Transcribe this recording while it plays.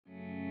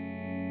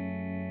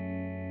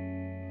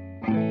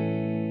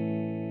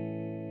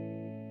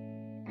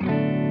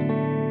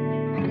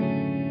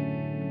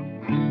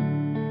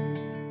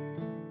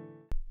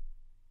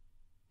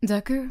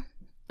Deku,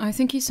 I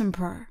think he's some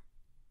pro.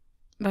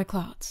 By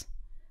clouds.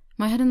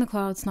 My head in the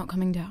clouds, not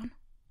coming down.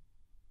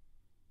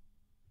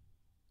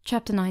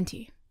 Chapter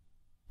 90.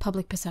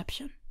 Public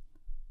Perception.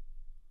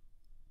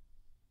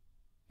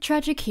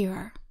 Tragic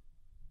hero.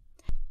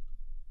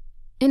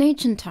 In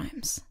ancient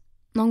times,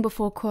 long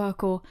before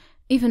quirk or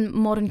even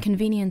modern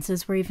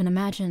conveniences were even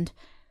imagined,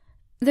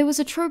 there was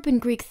a trope in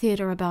Greek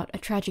theatre about a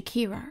tragic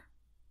hero.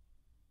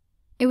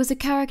 It was a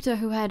character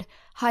who had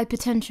high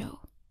potential,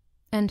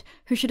 and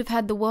who should have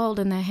had the world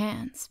in their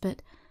hands,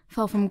 but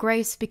fell from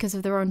grace because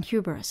of their own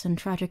hubris and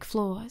tragic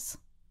flaws.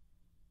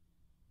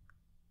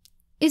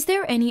 Is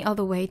there any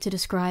other way to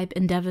describe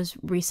Endeavor's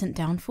recent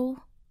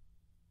downfall?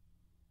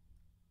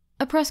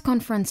 A press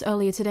conference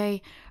earlier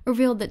today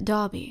revealed that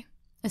Darby,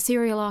 a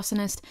serial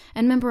arsonist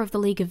and member of the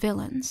League of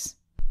Villains,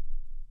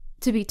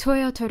 to be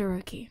Toya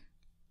Todoroki.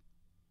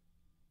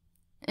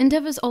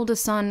 Endeavor's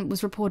oldest son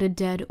was reported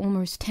dead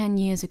almost 10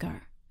 years ago,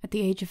 at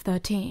the age of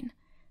 13,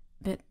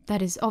 but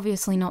that is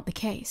obviously not the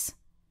case.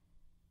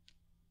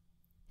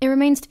 It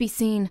remains to be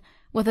seen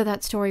whether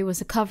that story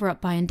was a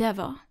cover-up by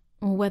Endeavor,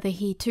 or whether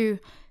he, too,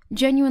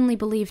 genuinely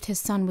believed his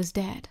son was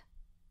dead.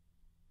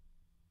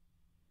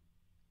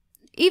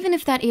 Even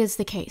if that is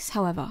the case,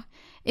 however,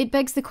 it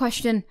begs the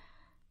question,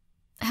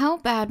 how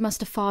bad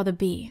must a father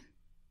be,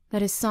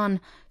 that his son,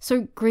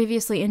 so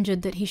grievously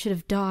injured that he should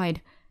have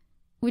died,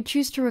 would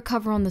choose to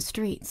recover on the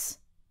streets,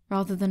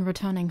 rather than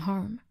returning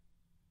home?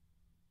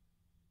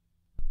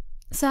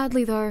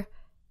 Sadly, though,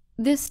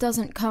 this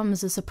doesn't come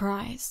as a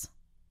surprise.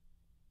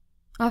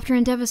 After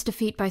Endeavor's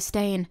defeat by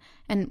Stain,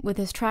 and with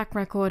his track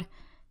record,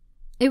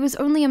 it was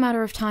only a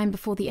matter of time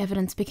before the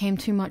evidence became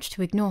too much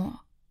to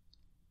ignore.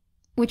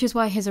 Which is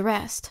why his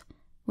arrest,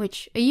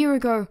 which a year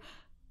ago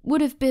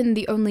would have been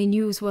the only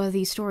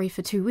newsworthy story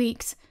for 2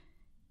 weeks,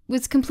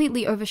 was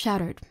completely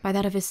overshadowed by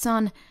that of his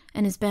son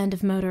and his band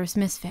of murderous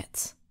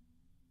misfits.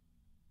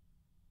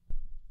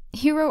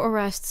 Hero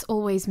arrests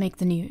always make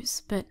the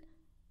news, but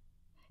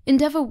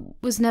Endeavor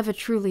was never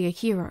truly a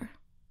hero,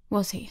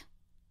 was he?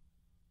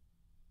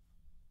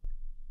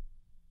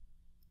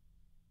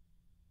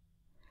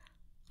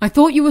 I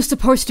thought you were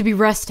supposed to be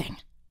resting.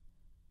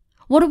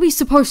 What are we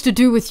supposed to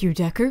do with you,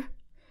 Deku,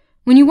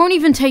 when you won't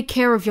even take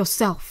care of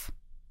yourself?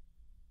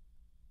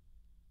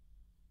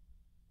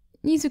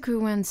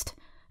 Izuku winced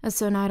as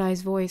Sir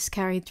Nightaye's voice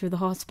carried through the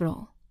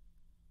hospital.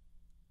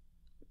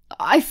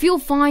 I feel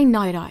fine,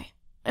 Nighteye.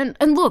 And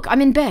look,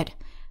 I'm in bed.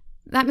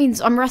 That means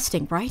I'm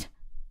resting, right?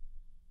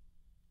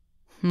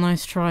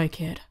 Nice try,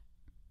 kid.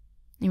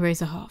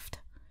 Eraser huffed.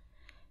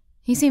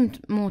 He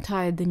seemed more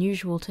tired than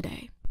usual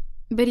today,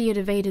 but he had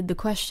evaded the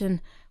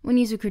question when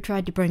Izuku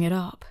tried to bring it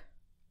up.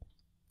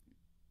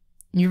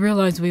 You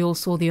realize we all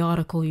saw the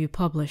article you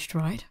published,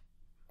 right?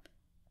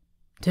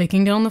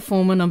 Taking down the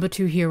former number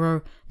 2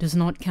 hero does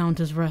not count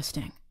as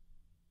resting.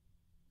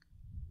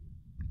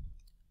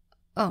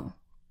 Oh.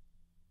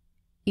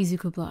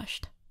 Izuku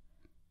blushed.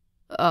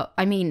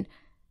 I mean,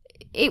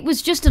 it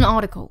was just an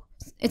article.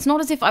 It's not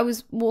as if I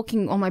was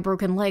walking on my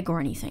broken leg or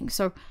anything,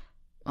 so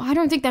I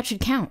don't think that should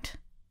count.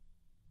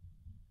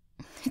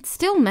 It's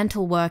still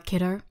mental work,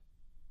 kiddo.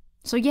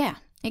 So yeah,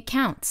 it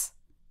counts.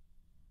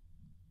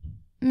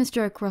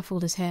 Mr. Oak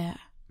ruffled his hair.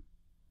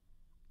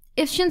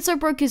 If Shinso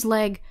broke his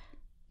leg,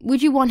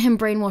 would you want him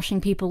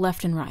brainwashing people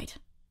left and right?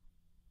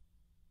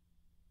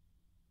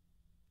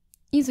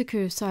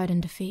 Izuku sighed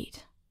in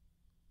defeat.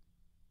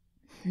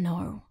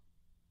 No.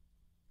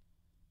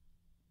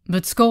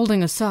 But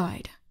scolding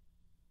aside,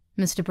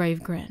 Mr.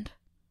 Brave grinned.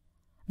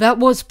 That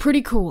was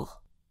pretty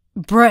cool.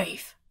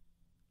 Brave.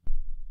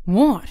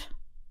 What?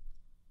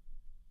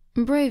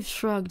 Brave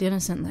shrugged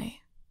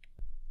innocently.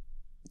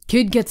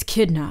 Kid gets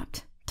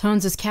kidnapped,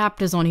 turns his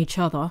captors on each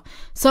other,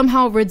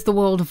 somehow rids the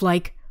world of,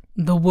 like,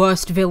 the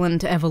worst villain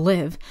to ever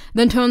live,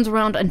 then turns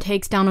around and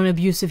takes down an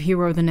abusive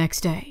hero the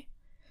next day.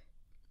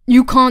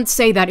 You can't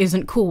say that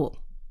isn't cool.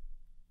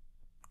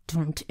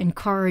 Don't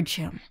encourage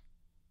him.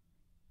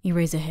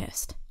 Eraser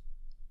hissed.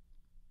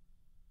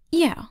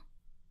 Yeah,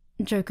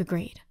 Joke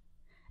agreed.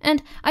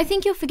 And I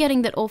think you're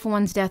forgetting that All for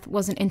One's death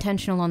wasn't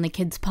intentional on the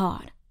kid's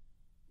part.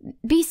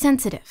 Be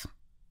sensitive.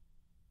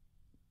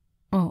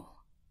 Oh.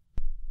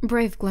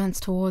 Brave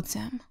glanced towards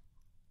him.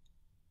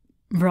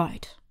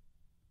 Right.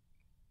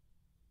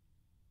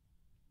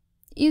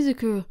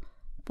 Izuku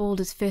balled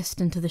his fist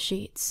into the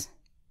sheets.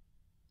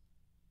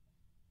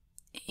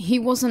 He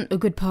wasn't a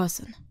good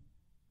person.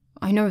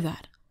 I know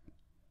that.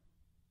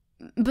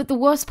 But the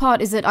worst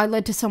part is that I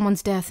led to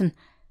someone's death and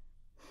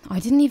I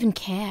didn't even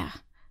care.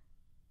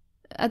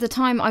 At the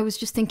time, I was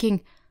just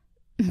thinking,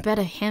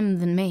 better him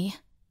than me.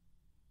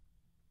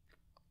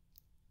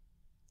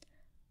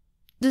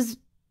 Does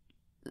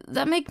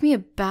that make me a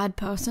bad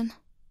person?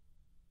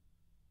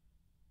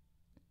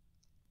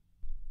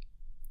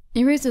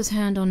 Eraser's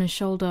hand on his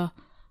shoulder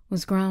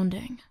was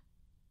grounding,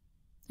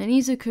 and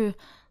Izuku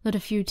let a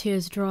few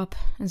tears drop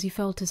as he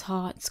felt his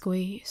heart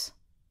squeeze.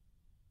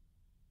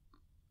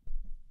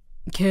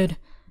 Kid,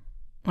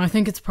 I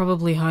think it's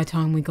probably high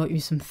time we got you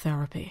some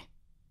therapy.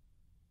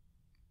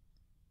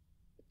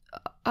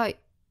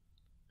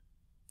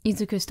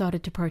 Izuku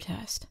started to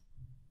protest,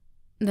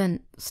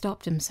 then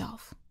stopped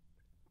himself.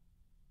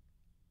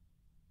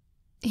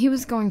 He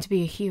was going to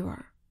be a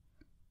hero.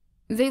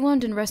 They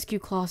learned in rescue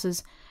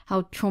classes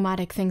how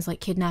traumatic things like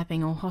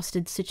kidnapping or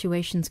hostage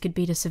situations could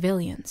be to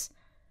civilians.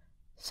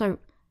 So,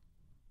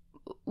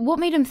 what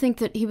made him think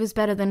that he was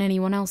better than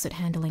anyone else at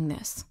handling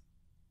this?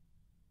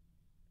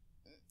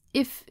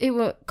 If it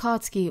were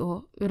Katsuki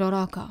or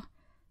Uraraka,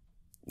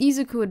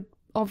 Izuku would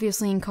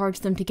obviously encourage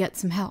them to get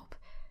some help,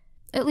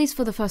 at least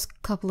for the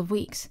first couple of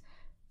weeks.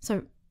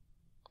 So,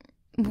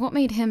 what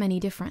made him any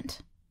different?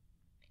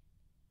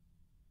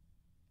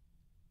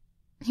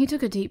 He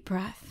took a deep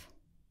breath.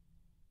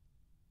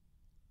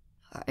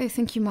 I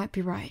think you might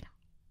be right.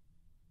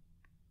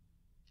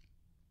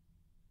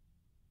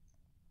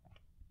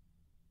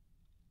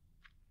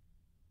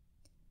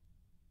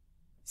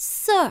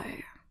 So,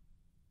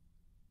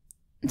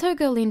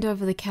 Toga leaned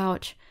over the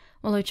couch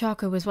while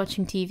Ochako was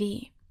watching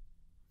TV.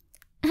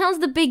 How's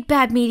the big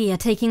bad media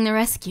taking the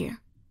rescue?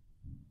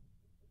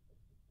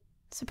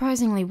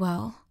 Surprisingly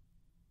well,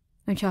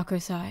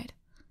 Ochako sighed.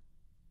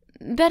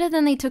 Better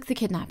than they took the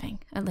kidnapping,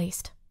 at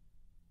least.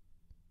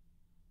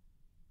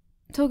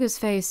 Toga's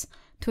face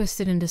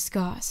twisted in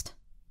disgust.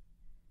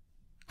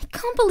 I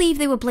can't believe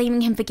they were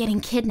blaming him for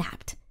getting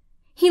kidnapped.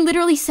 He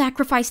literally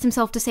sacrificed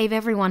himself to save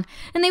everyone,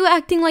 and they were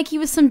acting like he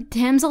was some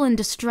damsel in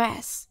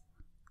distress.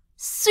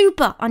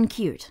 Super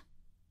uncute.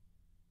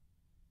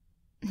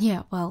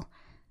 Yeah, well,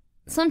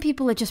 some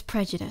people are just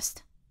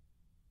prejudiced.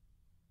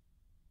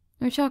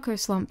 Ochako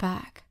slumped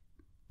back.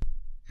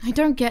 I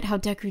don't get how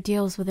Deku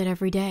deals with it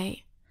every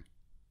day.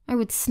 I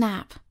would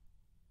snap.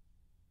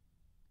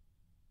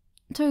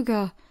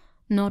 Toga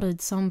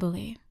nodded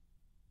somberly.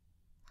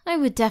 I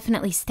would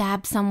definitely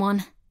stab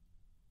someone.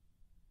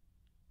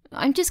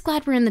 I'm just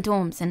glad we're in the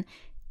dorms and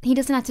he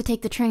doesn't have to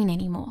take the train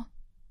anymore,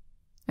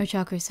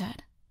 Ochako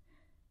said.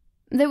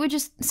 There were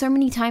just so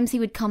many times he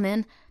would come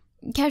in,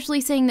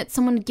 casually saying that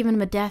someone had given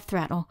him a death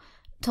threat or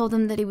told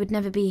him that he would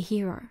never be a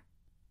hero.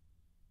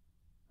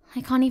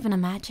 I can't even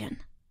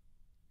imagine.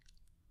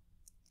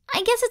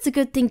 I guess it's a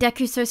good thing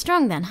Deku's so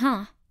strong then,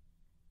 huh?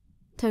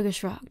 Toga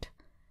shrugged,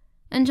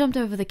 and jumped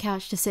over the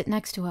couch to sit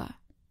next to her.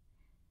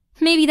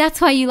 Maybe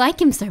that's why you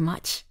like him so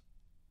much.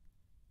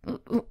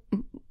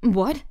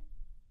 What?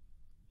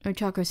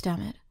 Ochako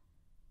stammered.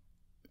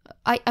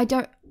 I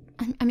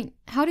mean,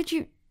 how did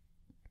you...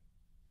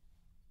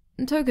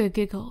 Toga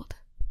giggled.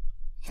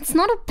 It's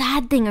not a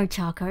bad thing,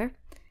 Ochako.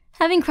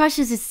 Having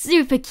crushes is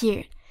super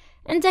cute,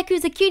 and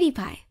Deku's a cutie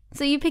pie,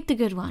 so you picked a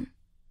good one.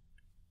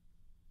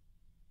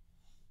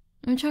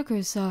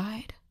 Ochako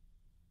sighed.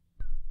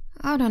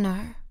 I don't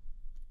know.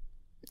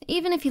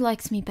 Even if he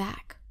likes me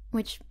back,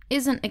 which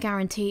isn't a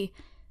guarantee,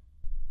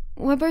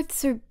 we're both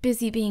so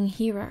busy being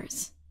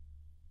heroes.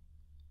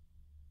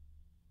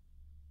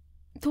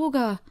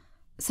 Toga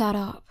sat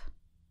up,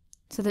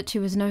 so that she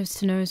was nose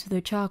to nose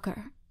with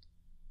Ochako.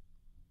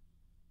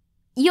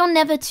 You're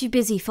never too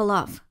busy for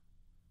love.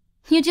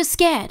 You're just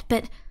scared,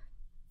 but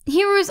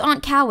heroes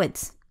aren't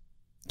cowards.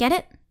 Get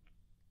it?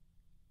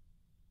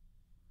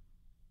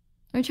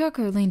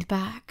 Ochako leaned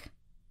back,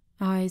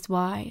 eyes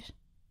wide.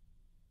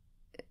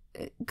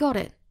 Got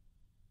it.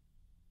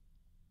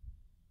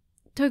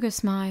 Toga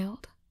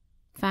smiled,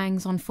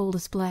 fangs on full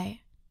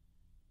display.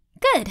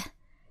 Good.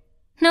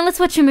 Now let's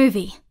watch a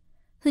movie.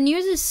 The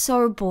news is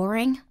so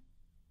boring.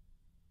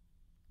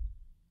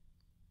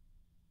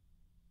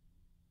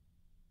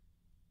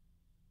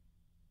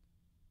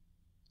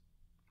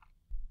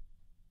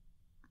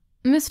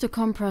 Mr.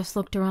 Compress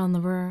looked around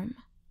the room,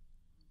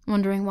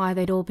 wondering why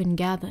they'd all been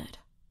gathered.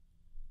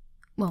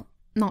 Well,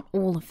 not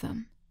all of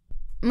them.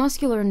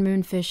 Muscular and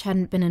Moonfish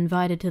hadn't been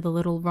invited to the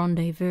little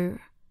rendezvous,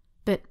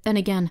 but then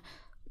again,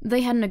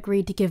 they hadn't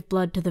agreed to give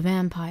blood to the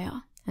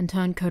vampire and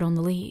turncoat on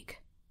the League.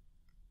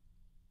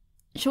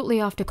 Shortly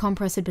after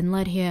Compress had been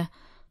led here,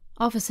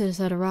 officers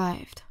had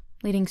arrived,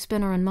 leading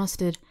Spinner and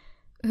Mustard,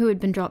 who had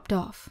been dropped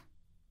off,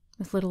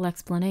 with little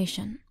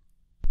explanation.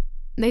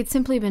 They'd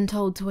simply been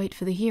told to wait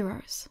for the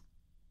heroes,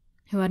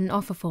 who had an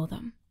offer for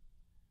them.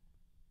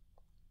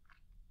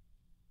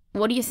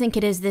 What do you think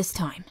it is this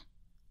time?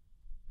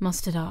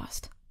 Mustard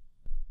asked.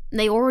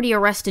 They already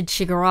arrested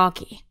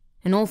Shigaraki,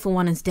 and All for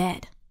One is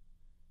dead.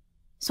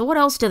 So what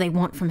else do they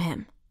want from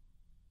him?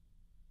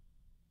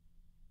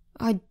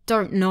 I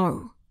don't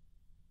know,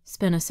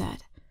 Spinner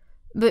said,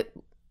 but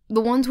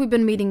the ones we've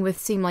been meeting with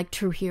seem like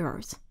true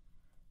heroes.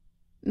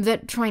 They're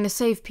trying to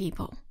save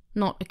people,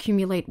 not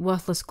accumulate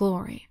worthless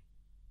glory.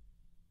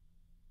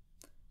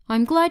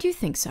 I'm glad you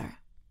think so,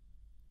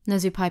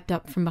 Nezu piped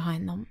up from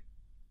behind them.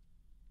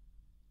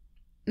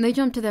 They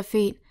jumped to their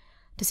feet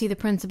to see the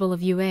principal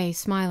of UA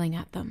smiling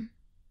at them.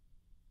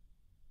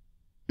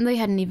 They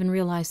hadn't even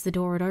realized the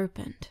door had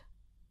opened.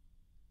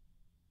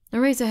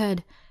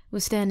 Eraserhead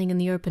was standing in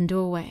the open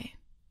doorway,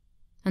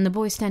 and the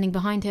boy standing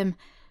behind him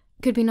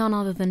could be none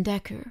other than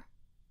Deku,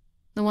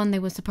 the one they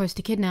were supposed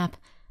to kidnap,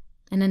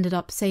 and ended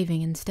up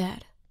saving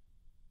instead.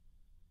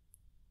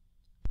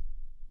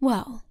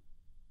 Well,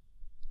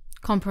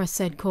 Compress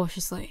said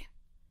cautiously,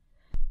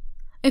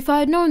 if I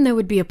had known there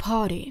would be a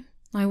party,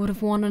 I would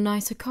have worn a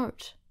nicer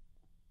coat.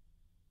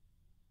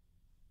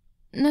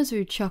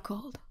 Nezu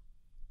chuckled.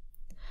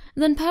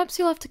 Then perhaps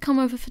you'll have to come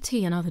over for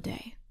tea another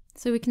day,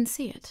 so we can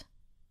see it.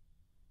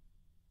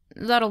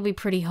 That'll be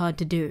pretty hard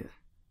to do,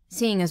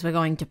 seeing as we're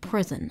going to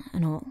prison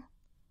and all.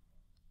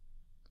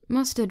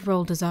 Mustard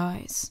rolled his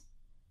eyes.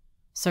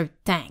 So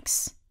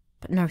thanks,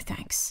 but no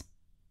thanks.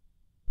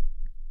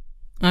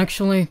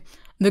 Actually,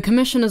 the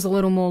commission is a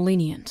little more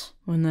lenient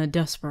when they're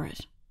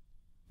desperate.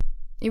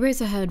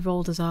 Eraserhead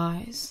rolled his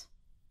eyes.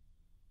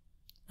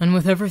 And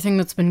with everything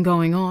that's been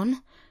going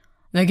on,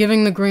 they're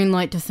giving the green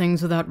light to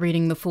things without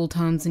reading the full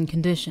terms and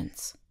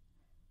conditions.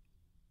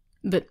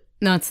 But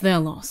that's their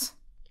loss.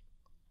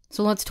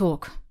 So let's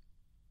talk.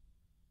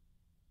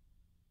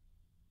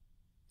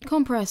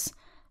 Compress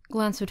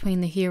glanced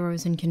between the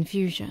heroes in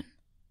confusion.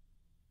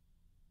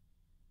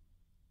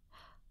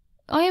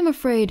 I am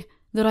afraid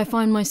that I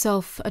find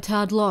myself a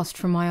tad lost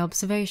from my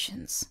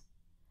observations.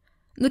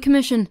 The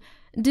commission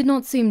did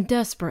not seem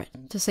desperate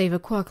to save a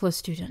quirkless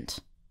student.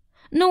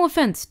 No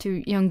offense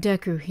to young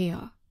Deku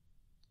here.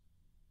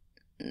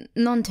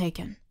 None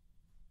taken,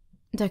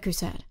 Deku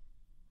said.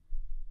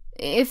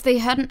 If they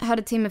hadn't had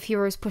a team of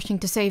heroes pushing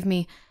to save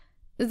me,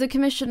 the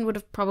commission would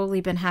have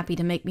probably been happy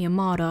to make me a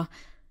martyr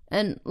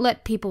and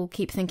let people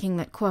keep thinking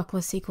that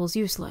quirkless equals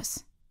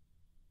useless.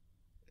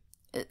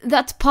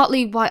 That's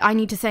partly why I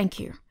need to thank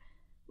you.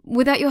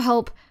 Without your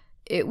help,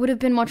 it would have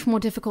been much more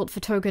difficult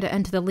for Toga to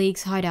enter the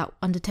League's hideout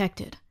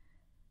undetected.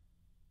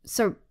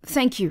 So,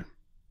 thank you.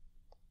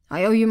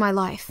 I owe you my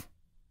life.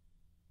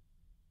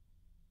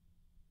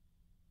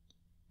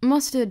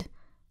 Mustard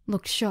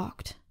looked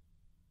shocked,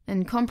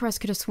 and Compress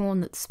could have sworn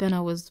that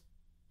Spinner was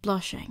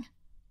blushing.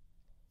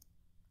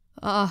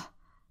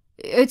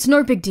 It's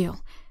no big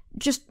deal.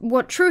 Just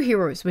what true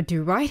heroes would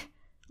do, right?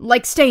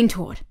 Like Stain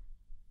toward.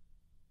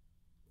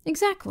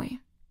 Exactly,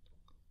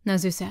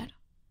 Nezu said.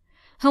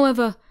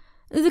 However,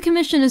 the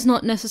commission is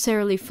not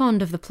necessarily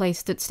fond of the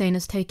place that Stain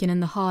has taken in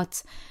the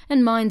hearts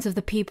and minds of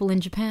the people in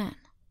Japan.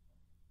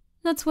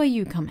 That's where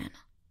you come in.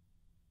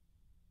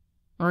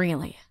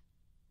 Really?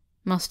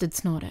 Mustard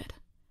snorted.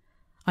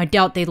 I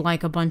doubt they'd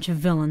like a bunch of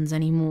villains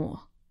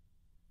anymore.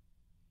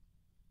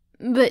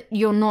 But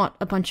you're not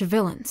a bunch of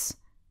villains.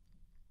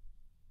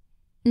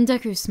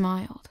 Deku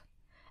smiled.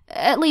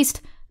 At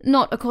least,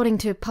 not according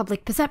to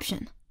public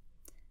perception.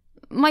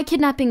 My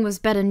kidnapping was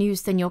better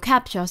news than your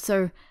capture,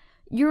 so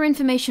your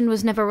information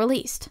was never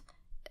released.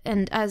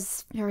 And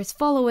as for his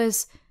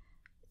followers,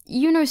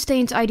 you know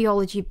Stain's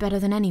ideology better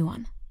than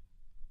anyone.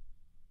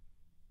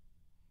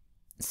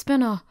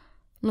 Spinner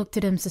looked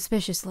at him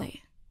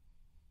suspiciously.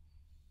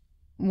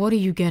 What are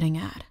you getting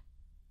at?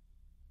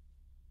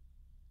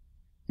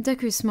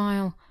 Deku's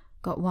smile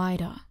got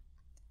wider.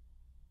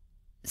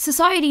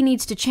 Society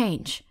needs to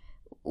change.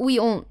 We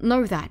all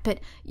know that, but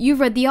you've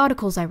read the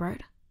articles I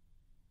wrote.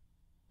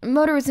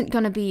 Murder isn't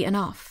gonna be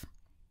enough.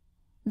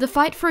 The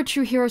fight for a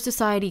true hero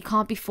society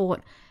can't be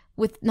fought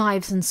with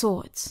knives and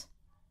swords.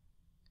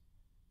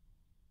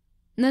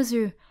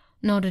 Nezu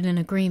nodded in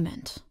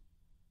agreement.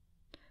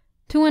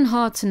 To win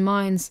hearts and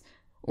minds,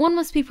 one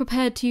must be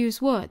prepared to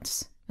use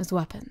words as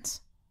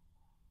weapons.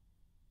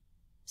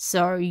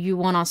 So you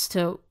want us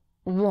to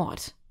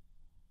what?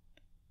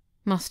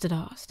 Mustard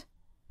asked.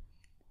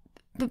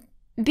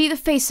 Be the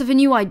face of a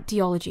new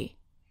ideology,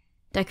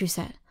 Deku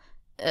said.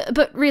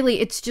 But really,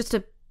 it's just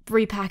a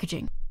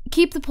repackaging.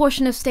 Keep the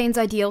portion of Stain's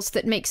ideals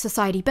that makes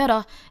society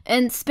better,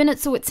 and spin it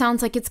so it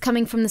sounds like it's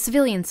coming from the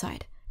civilian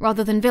side,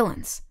 rather than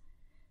villains.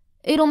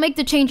 It'll make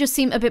the changes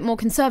seem a bit more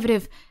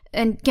conservative,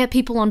 and get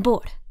people on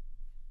board.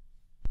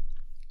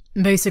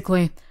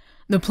 Basically,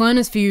 the plan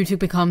is for you to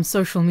become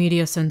social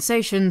media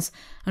sensations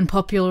and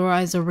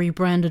popularize a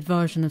rebranded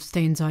version of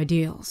Stain's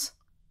ideals.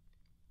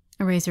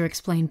 Eraser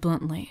explained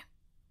bluntly.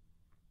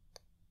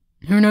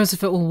 Who knows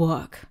if it will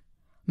work,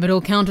 but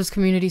it'll count as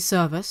community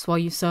service while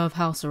you serve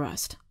house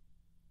arrest.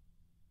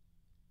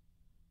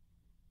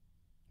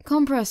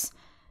 Compress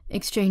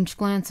exchanged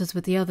glances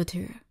with the other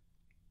two,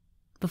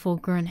 before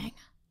grinning.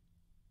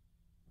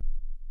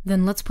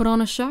 Then let's put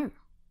on a show.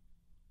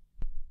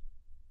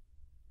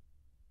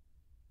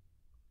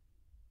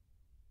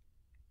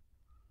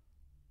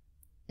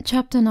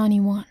 Chapter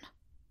 91.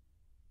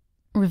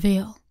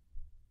 Reveal.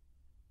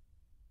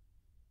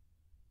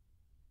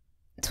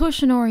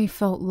 Toshinori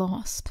felt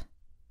lost.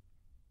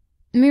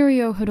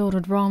 Mirio had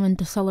ordered ramen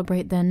to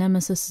celebrate their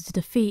nemesis's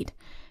defeat,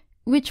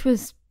 which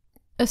was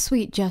a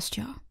sweet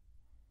gesture.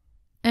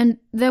 And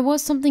there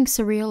was something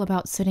surreal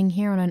about sitting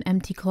here in an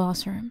empty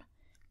classroom,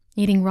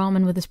 eating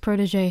ramen with his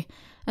protege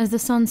as the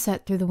sun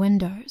set through the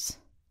windows.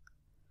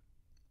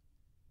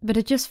 But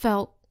it just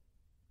felt...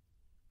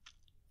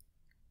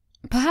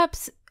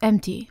 perhaps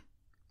empty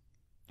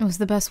was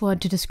the best word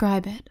to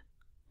describe it.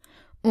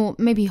 Or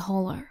maybe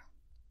hollow.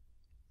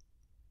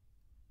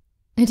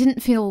 It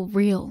didn't feel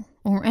real,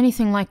 or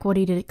anything like what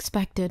he'd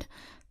expected,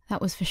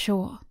 that was for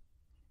sure.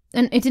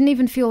 And it didn't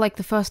even feel like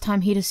the first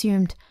time he'd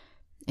assumed,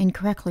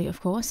 incorrectly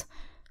of course,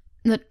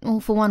 that All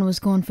for One was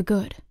gone for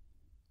good.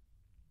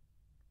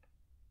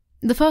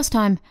 The first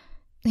time,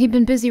 he'd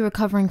been busy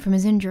recovering from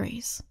his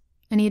injuries,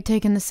 and he had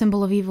taken the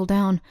symbol of evil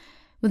down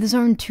with his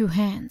own 2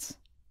 hands.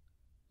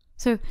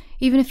 So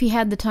even if he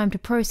had the time to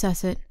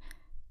process it,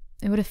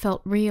 it would have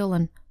felt real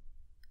and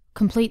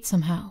complete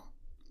somehow.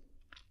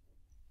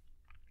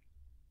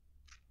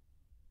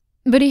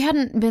 But he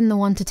hadn't been the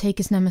one to take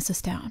his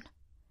nemesis down,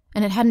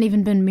 and it hadn't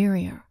even been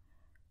Midoriya.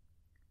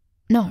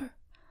 No,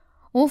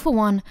 All for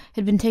One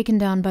had been taken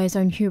down by his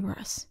own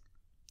hubris,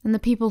 and the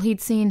people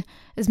he'd seen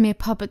as mere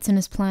puppets in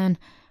his plan,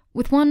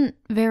 with one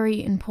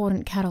very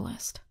important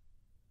catalyst.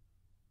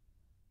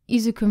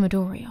 Izuku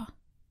Midoriya.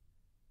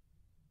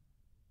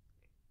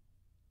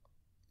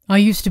 I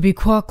used to be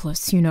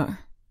quirkless, you know.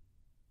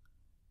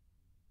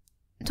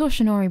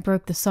 Toshinori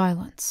broke the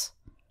silence.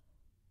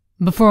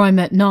 Before I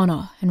met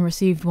Nana and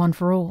received One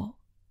for All.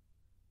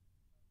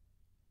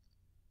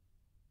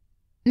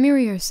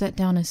 Midoriya set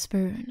down his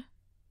spoon.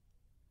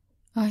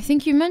 I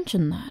think you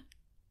mentioned that.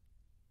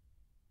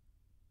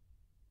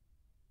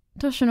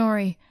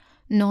 Toshinori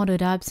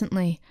nodded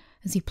absently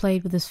as he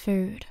played with his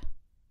food.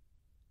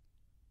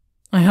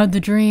 I had the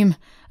dream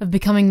of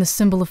becoming the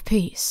symbol of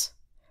peace,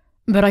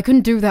 but I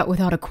couldn't do that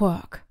without a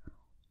quirk.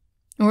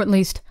 Or at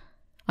least,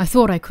 I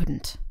thought I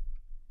couldn't.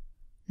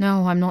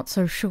 Now I'm not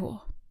so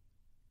sure.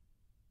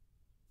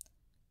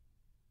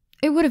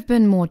 It would have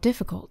been more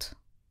difficult,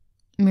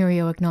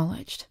 Midoriya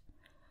acknowledged.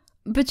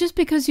 But just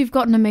because you've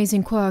got an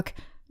amazing quirk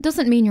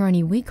doesn't mean you're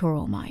any weaker,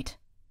 All Might.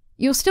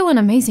 You're still an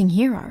amazing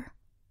hero.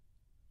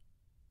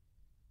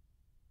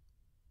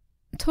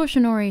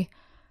 Toshinori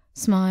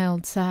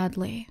smiled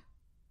sadly.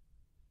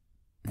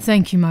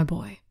 Thank you, my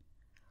boy.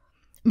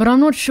 But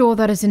I'm not sure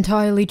that is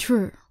entirely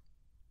true.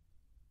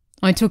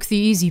 I took the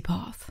easy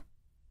path.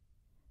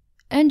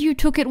 And you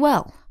took it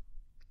well,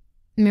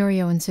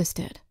 Midoriya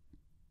insisted.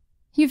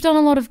 You've done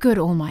a lot of good,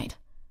 All Might.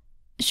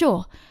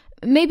 Sure,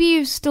 maybe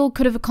you still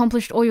could have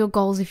accomplished all your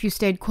goals if you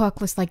stayed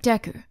quirkless like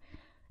Deku,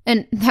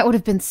 and that would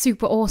have been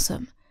super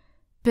awesome.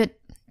 But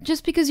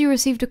just because you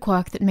received a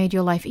quirk that made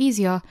your life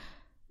easier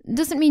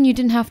doesn't mean you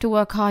didn't have to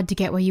work hard to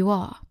get where you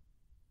are.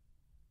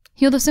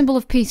 You're the symbol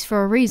of peace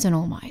for a reason,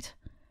 All Might.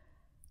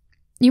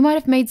 You might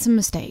have made some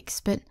mistakes,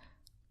 but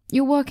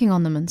you're working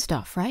on them and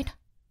stuff, right?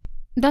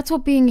 That's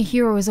what being a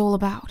hero is all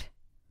about.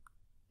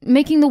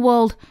 Making the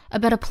world a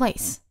better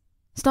place,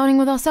 starting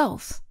with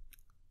ourselves.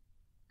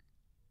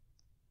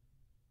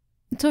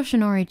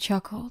 Toshinori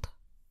chuckled.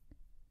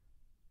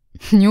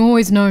 You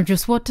always know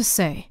just what to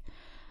say,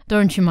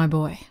 don't you, my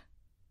boy?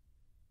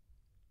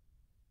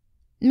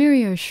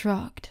 Midoriya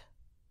shrugged.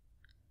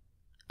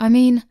 I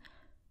mean,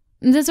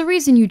 there's a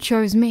reason you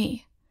chose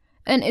me,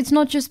 and it's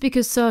not just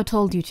because Sir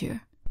told you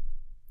to.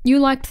 You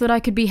liked that I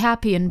could be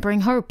happy and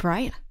bring hope,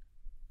 right?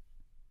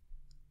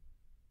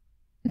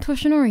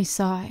 Toshinori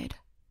sighed.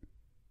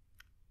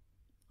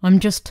 I'm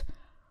just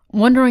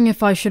wondering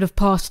if I should have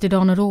passed it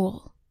on at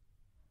all.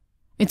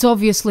 It's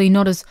obviously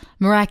not as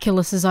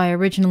miraculous as I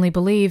originally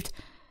believed,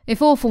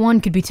 if All for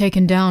One could be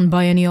taken down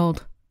by any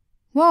old...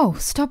 Whoa,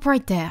 stop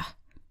right there.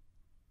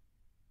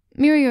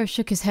 Midoriya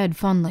shook his head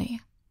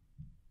fondly.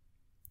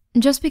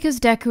 Just because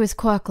Deku is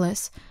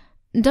quirkless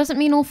doesn't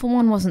mean All for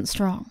One wasn't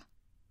strong.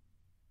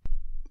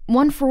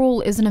 One for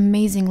All is an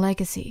amazing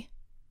legacy.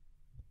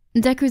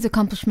 Deku's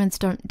accomplishments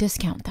don't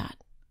discount that.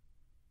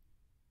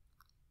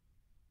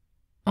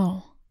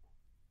 Oh.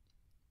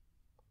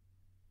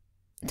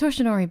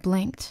 Toshinori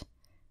blinked,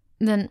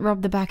 then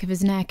rubbed the back of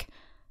his neck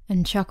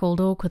and chuckled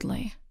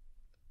awkwardly.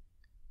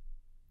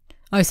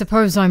 I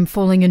suppose I'm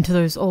falling into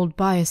those old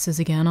biases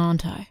again,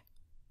 aren't I?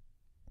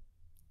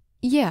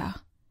 Yeah,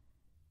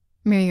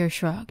 Midoriya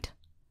shrugged.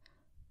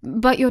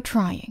 But you're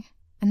trying,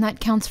 and that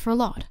counts for a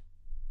lot.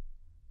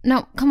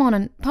 Now, come on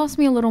and pass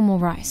me a little more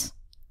rice.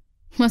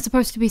 We're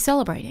supposed to be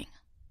celebrating.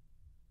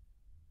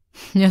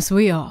 Yes,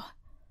 we are,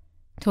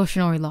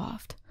 Toshinori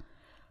laughed.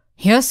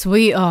 Yes,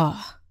 we are.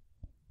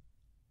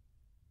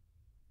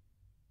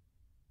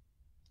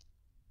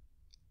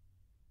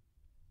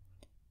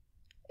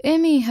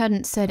 Amy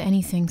hadn't said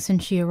anything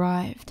since she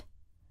arrived.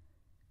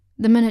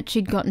 The minute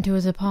she'd gotten to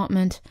his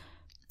apartment,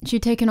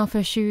 she'd taken off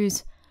her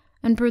shoes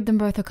and brewed them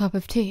both a cup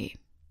of tea,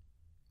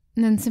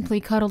 and then simply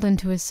cuddled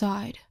into his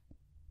side,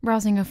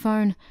 browsing her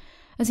phone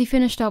as he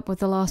finished up with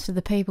the last of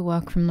the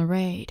paperwork from the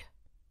raid.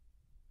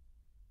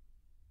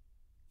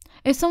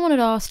 If someone had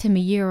asked him a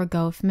year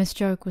ago if Miss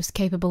Joke was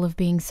capable of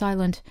being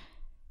silent,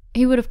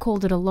 he would have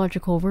called it a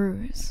logical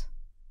ruse.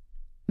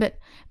 But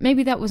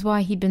maybe that was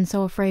why he'd been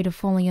so afraid of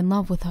falling in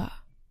love with her.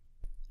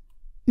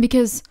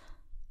 Because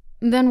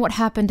then what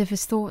happened if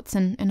his thoughts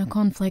and inner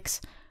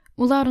conflicts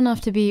were loud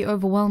enough to be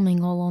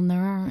overwhelming all on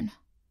their own?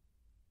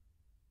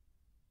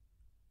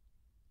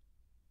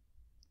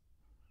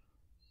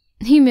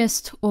 He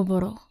missed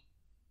Oboro.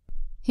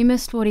 He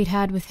missed what he'd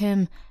had with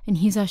him and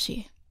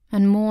Hisashi,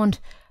 and mourned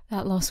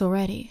that loss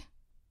already.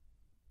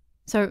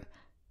 So,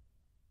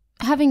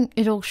 having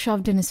it all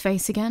shoved in his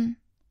face again,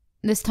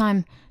 this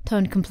time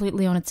turned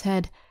completely on its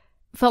head,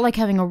 Felt like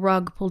having a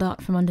rug pulled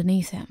out from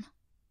underneath him.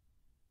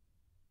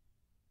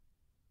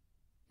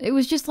 It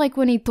was just like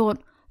when he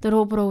thought that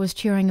Oboro was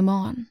cheering him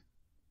on,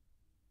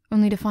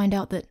 only to find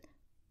out that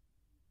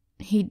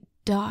he'd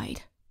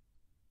died.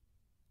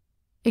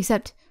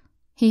 Except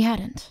he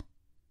hadn't.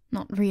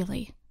 Not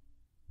really.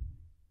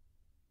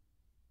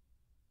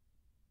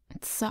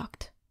 It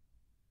sucked.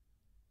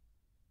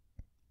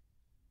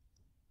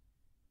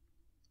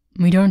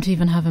 We don't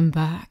even have him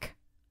back.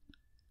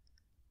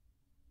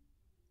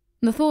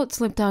 The thought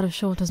slipped out of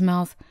Shota's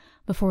mouth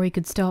before he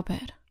could stop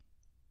it.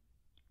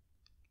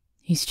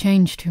 He's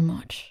changed too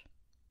much,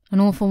 and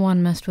All for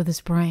One messed with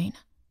his brain.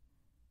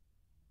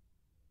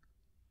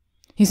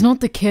 He's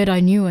not the kid I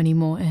knew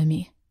anymore,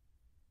 Amy.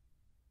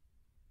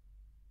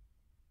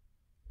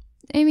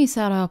 Amy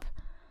sat up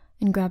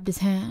and grabbed his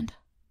hand.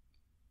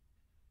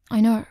 I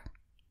know,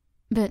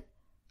 but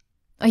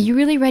are you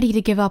really ready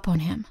to give up on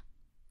him?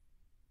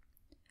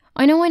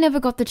 I know I never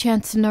got the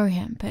chance to know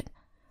him, but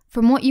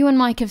from what you and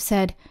Mike have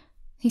said,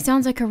 he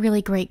sounds like a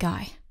really great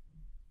guy.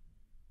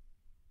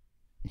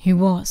 He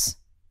was,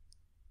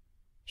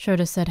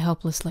 Shota said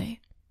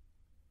helplessly.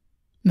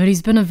 But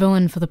he's been a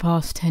villain for the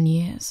past 10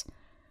 years.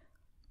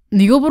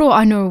 The Oboro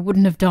I know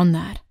wouldn't have done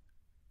that.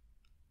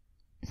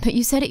 But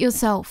you said it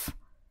yourself.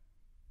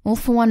 All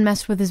for One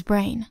messed with his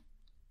brain,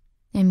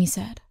 Amy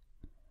said.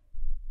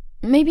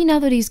 Maybe now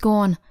that he's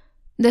gone,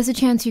 there's a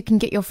chance you can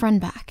get your friend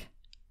back.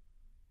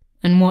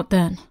 And what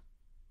then?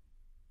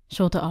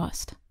 Shota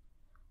asked.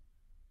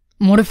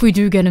 What if we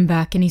do get him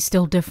back and he's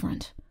still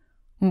different?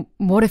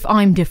 What if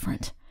I'm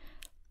different,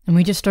 and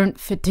we just don't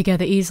fit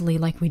together easily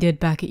like we did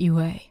back at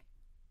UA?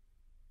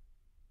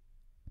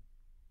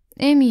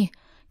 Amy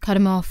cut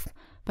him off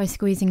by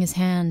squeezing his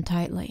hand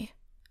tightly.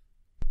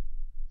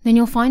 Then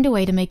you'll find a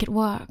way to make it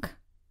work.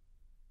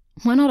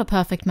 We're not a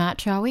perfect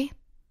match, are we?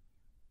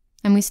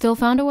 And we still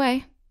found a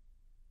way.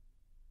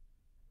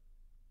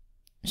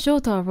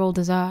 Shota rolled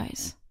his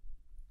eyes.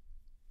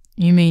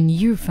 You mean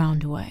you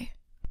found a way?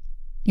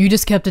 You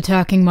just kept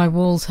attacking my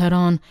walls head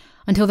on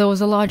until there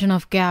was a large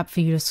enough gap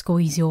for you to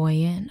squeeze your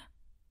way in.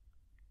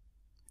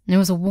 It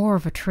was a war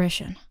of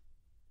attrition.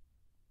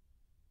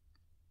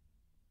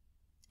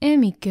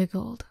 Amy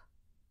giggled.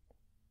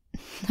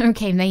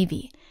 Okay,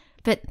 maybe.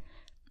 But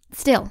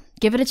still,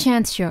 give it a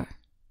chance, sure.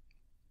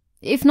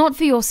 If not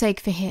for your sake,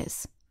 for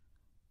his.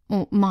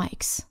 Or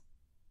Mike's.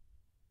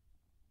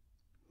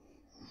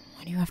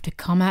 Why do you have to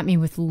come at me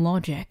with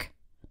logic?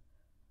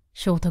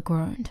 Shota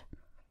groaned.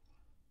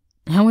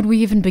 How would we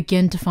even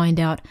begin to find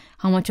out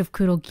how much of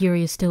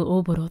Kurogiri is still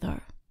Oboro,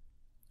 though?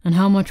 And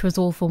how much was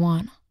All for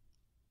One?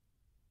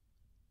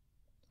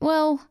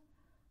 Well,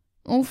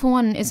 All for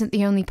One isn't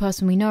the only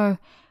person we know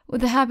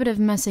with the habit of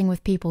messing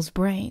with people's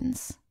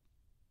brains,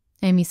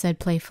 Amy said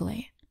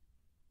playfully.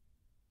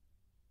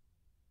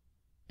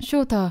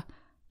 Shota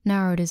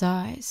narrowed his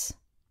eyes.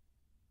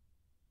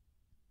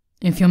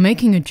 If you're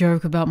making a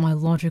joke about my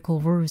logical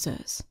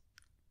ruses.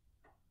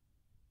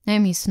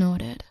 Amy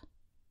snorted.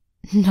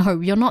 No,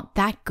 you're not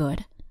that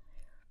good.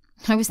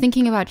 I was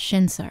thinking about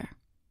Shinso.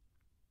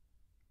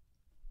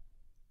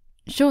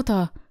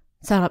 Shota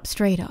sat up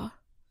straighter.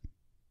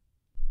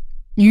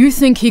 You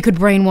think he could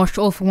brainwash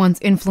All for One's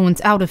influence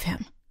out of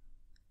him?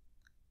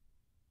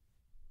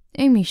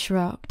 Amy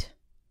shrugged.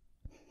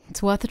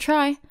 It's worth a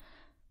try.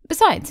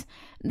 Besides,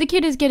 the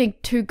kid is getting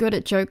too good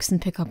at jokes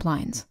and pickup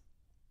lines.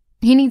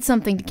 He needs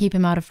something to keep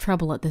him out of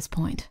trouble at this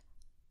point.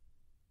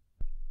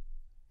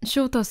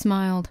 Shota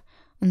smiled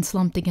and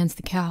slumped against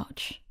the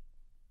couch.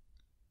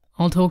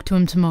 I'll talk to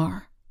him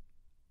tomorrow.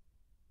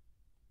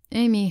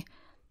 Amy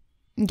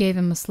gave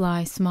him a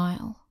sly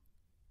smile.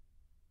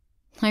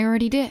 I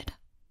already did.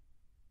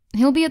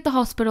 He'll be at the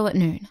hospital at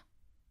noon.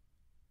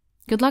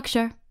 Good luck,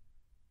 Sher.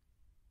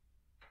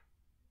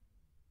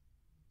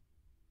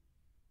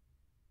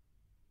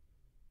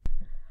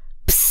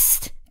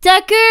 Psst!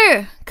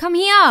 Deku! Come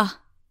here!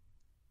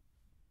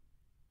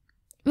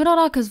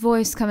 Uraraka's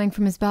voice coming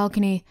from his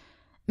balcony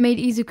made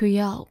Izuku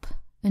yelp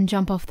and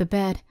jump off the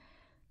bed,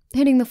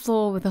 hitting the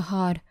floor with a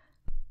hard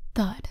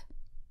thud.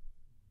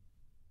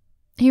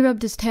 He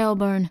rubbed his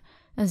tailbone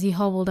as he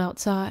hobbled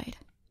outside.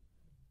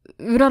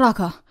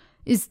 Uraraka,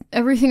 is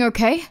everything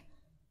okay?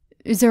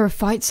 Is there a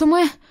fight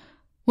somewhere?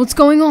 What's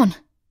going on?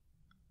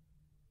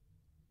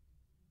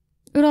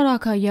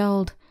 Uraraka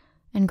yelled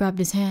and grabbed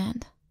his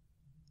hand.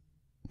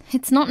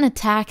 It's not an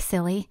attack,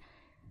 silly.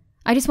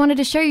 I just wanted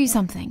to show you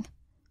something.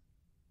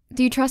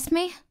 Do you trust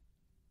me?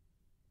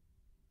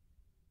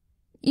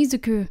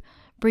 Izuku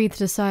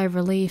breathed a sigh of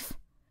relief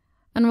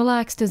and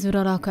relaxed as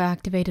Uraraka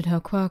activated her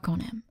quirk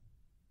on him.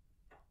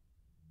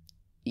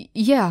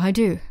 Yeah, I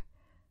do.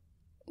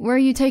 Where are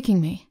you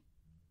taking me?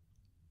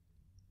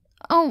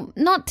 Oh,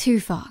 not too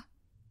far.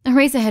 A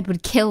Razorhead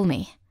would kill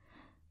me.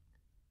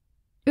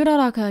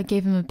 Uraraka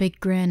gave him a big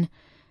grin,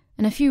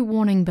 and a few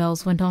warning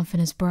bells went off in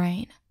his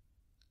brain.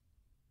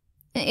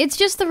 It's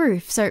just the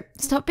roof, so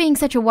stop being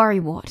such a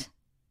worrywart.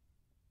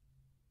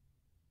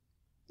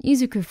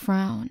 Izuku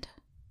frowned.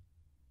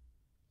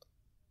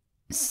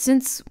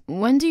 Since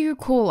when do you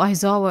call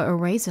Aizawa a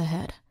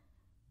Razorhead?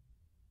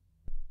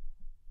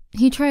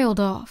 He trailed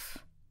off,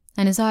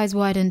 and his eyes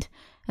widened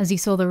as he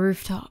saw the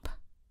rooftop.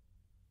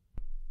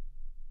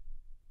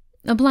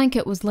 A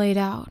blanket was laid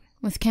out,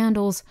 with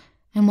candles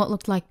and what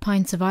looked like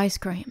pints of ice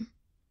cream,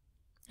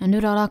 and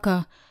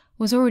Uraraka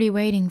was already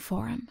waiting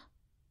for him.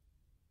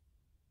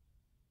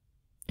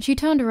 She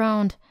turned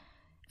around,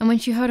 and when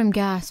she heard him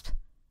gasp,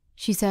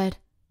 she said,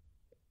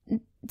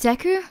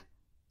 "Deku?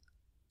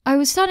 I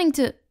was starting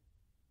to...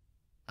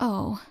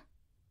 Oh."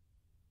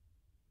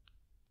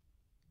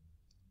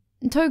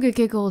 Toga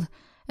giggled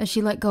as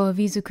she let go of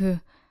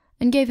Izuku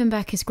and gave him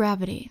back his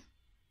gravity,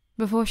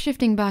 before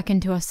shifting back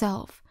into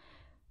herself,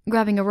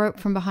 grabbing a rope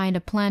from behind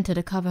a planter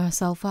to cover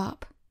herself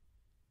up.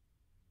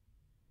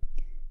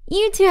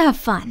 "You two have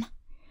fun.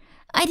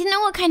 I didn't know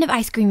what kind of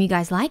ice cream you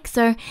guys like,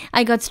 so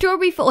I got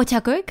strawberry for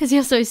Otako because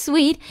you're so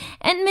sweet,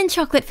 and mint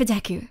chocolate for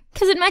Deku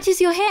because it matches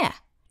your hair.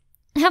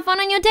 Have fun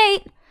on your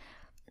date.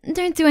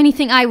 Don't do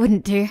anything I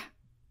wouldn't do."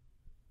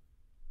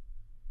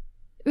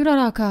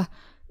 Uraraka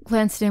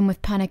glanced in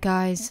with panic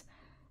eyes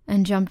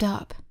and jumped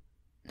up.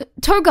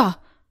 "Toga!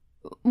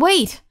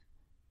 Wait!"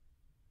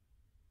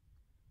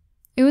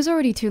 It was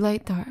already too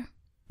late, though,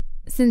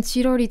 since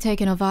she'd already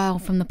taken a vial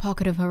from the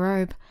pocket of her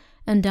robe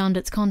and downed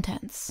its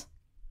contents,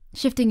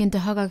 shifting into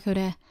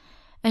Hagakure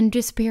and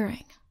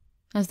disappearing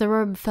as the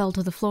robe fell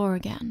to the floor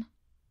again.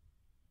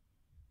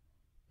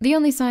 The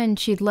only sign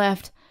she'd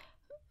left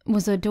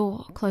was a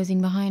door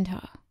closing behind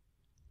her,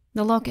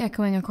 the lock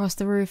echoing across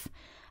the roof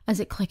as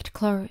it clicked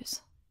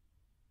close.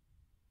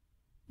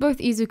 Both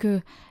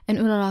Izuku and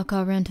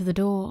Uraraka ran to the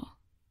door,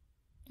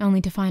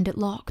 only to find it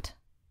locked.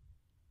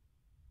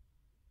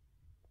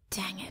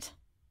 Dang it.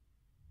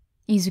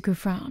 Izuku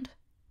frowned.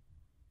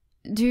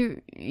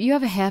 "Do you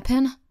have a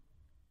hairpin?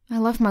 I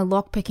left my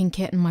lockpicking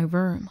kit in my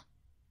room."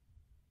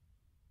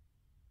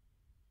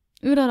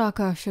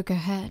 Uraraka shook her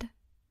head.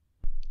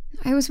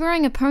 "I was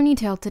wearing a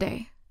ponytail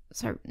today,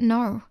 so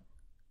no.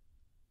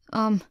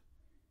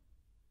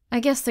 I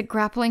guess the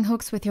grappling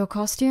hooks with your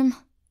costume?"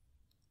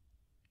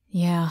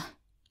 "Yeah,"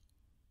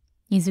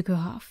 Izuku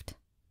huffed.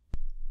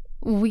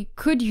 "We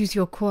could use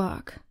your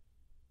quirk."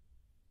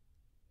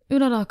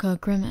 Uraraka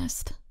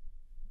grimaced.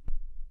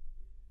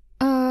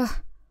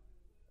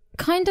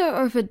 Kinda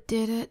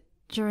overdid it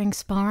during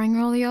sparring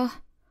earlier.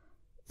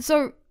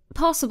 So,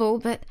 possible,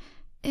 but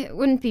it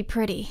wouldn't be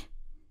pretty.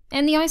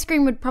 And the ice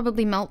cream would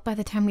probably melt by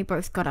the time we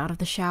both got out of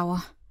the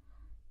shower."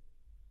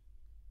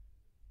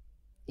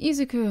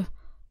 Izuku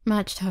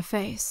matched her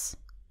face.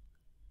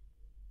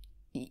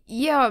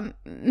 "Yeah,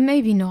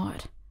 maybe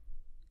not.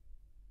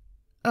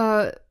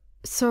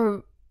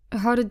 So,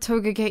 how did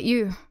Toga get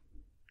you?"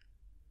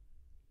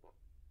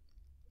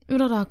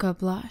 Uraraka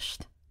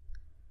blushed.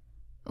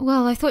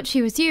 "Well, I thought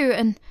she was you,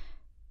 and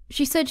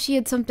she said she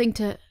had something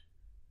to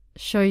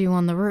show you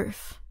on the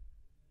roof."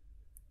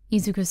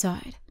 Izuku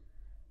sighed.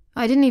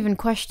 "I didn't even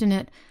question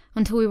it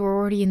until we were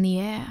already in the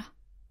air."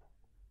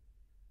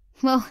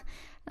 "Well,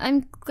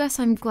 I'm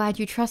glad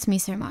you trust me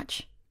so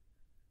much,"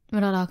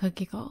 Uraraka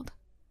giggled.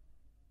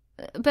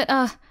 "But,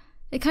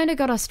 it kinda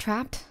got us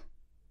trapped.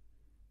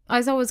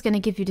 Aizawa was gonna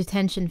give you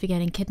detention for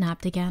getting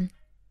kidnapped again."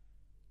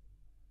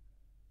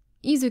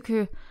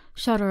 Izuku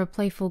shot her a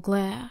playful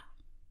glare.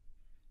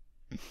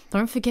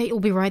 "Don't forget you'll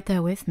be right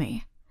there with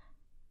me."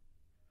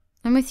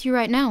 "I'm with you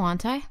right now,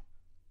 aren't I?"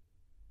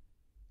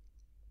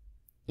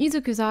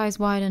 Izuku's eyes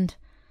widened,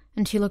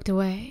 and she looked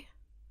away.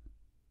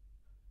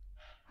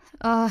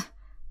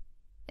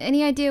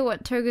 Any idea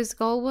what Toga's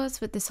goal was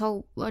with this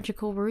whole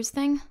logical ruse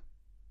thing?"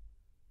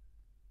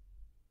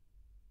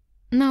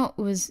 Now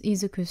it was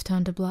Izuku's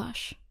turn to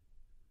blush.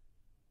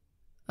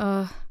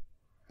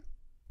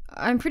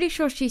 I'm pretty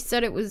sure she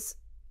said it was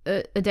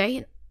a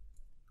date.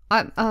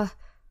 I'm,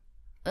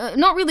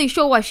 not really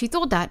sure why she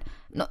thought that.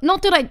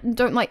 Not that I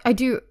don't like, I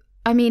do,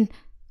 I mean,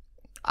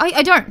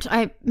 I don't,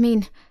 I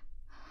mean,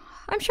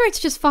 I'm sure it's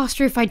just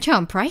faster if I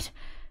jump, right?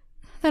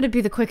 That'd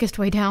be the quickest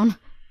way down."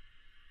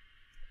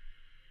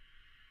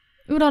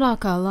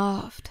 Uraraka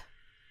laughed.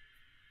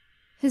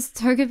 "Has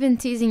Toga been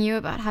teasing you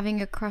about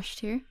having a crush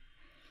too?"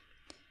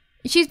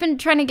 "She's been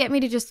trying to get me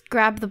to just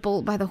grab the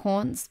bull by the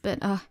horns,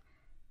 but,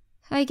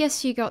 I guess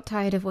she got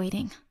tired of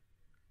waiting."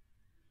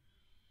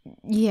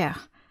 "Yeah,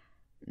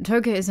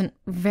 Toga isn't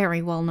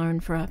very well known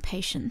for her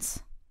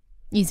patience,"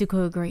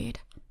 Izuku agreed.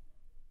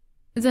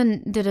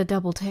 Then did a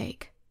double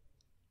take.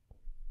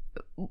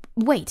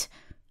 "Wait,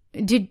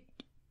 did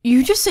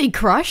you just say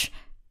crush?"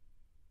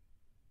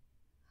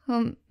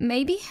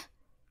 Maybe?"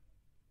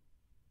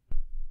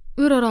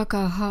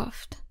 Uraraka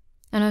huffed,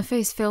 and her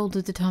face filled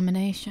with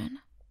determination.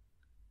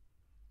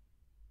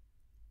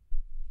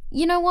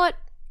 "You know what?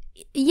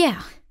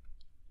 Yeah.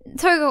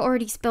 Toga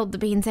already spilled the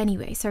beans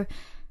anyway, so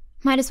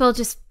might as well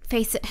just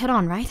face it head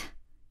on, right?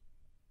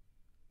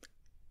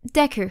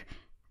 Deku,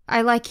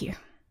 I like you."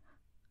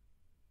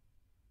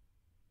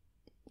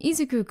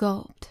 Izuku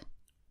gulped.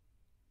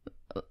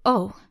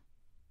 "Oh."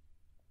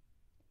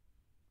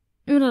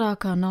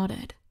 Uraraka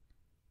nodded.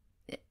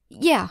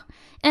 "Yeah,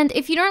 and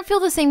if you don't feel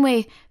the same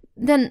way,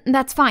 then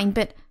that's fine,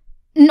 but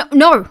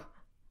no!"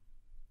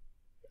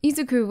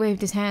 Izuku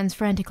waved his hands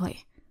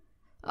frantically.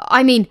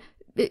 I mean,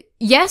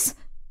 yes?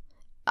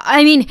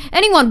 I mean,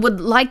 anyone would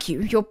like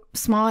you. You're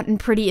smart and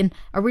pretty and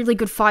a really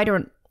good fighter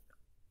and...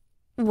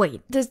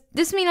 Wait, does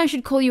this mean I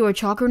should call you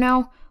Ochako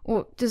now?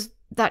 Or does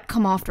that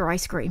come after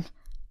ice cream?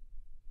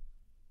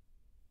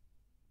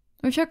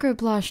 Ochako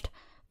blushed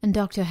and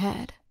ducked her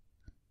head.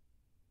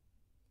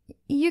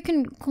 You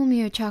can call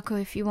me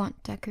Ochako if you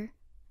want, Deku.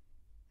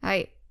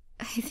 I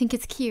think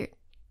it's cute.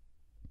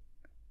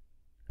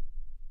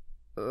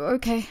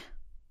 Okay.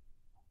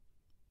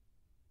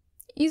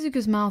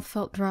 Izuku's mouth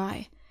felt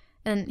dry,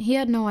 and he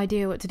had no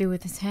idea what to do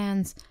with his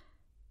hands,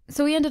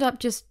 so he ended up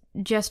just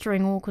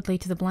gesturing awkwardly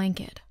to the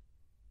blanket.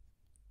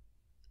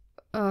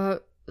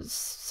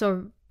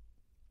 So...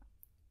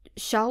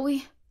 shall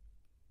we?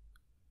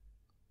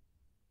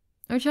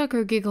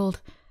 Ochako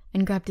giggled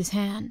and grabbed his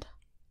hand,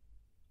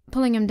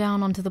 pulling him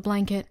down onto the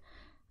blanket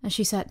as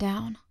she sat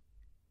down.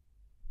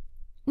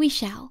 We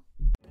shall.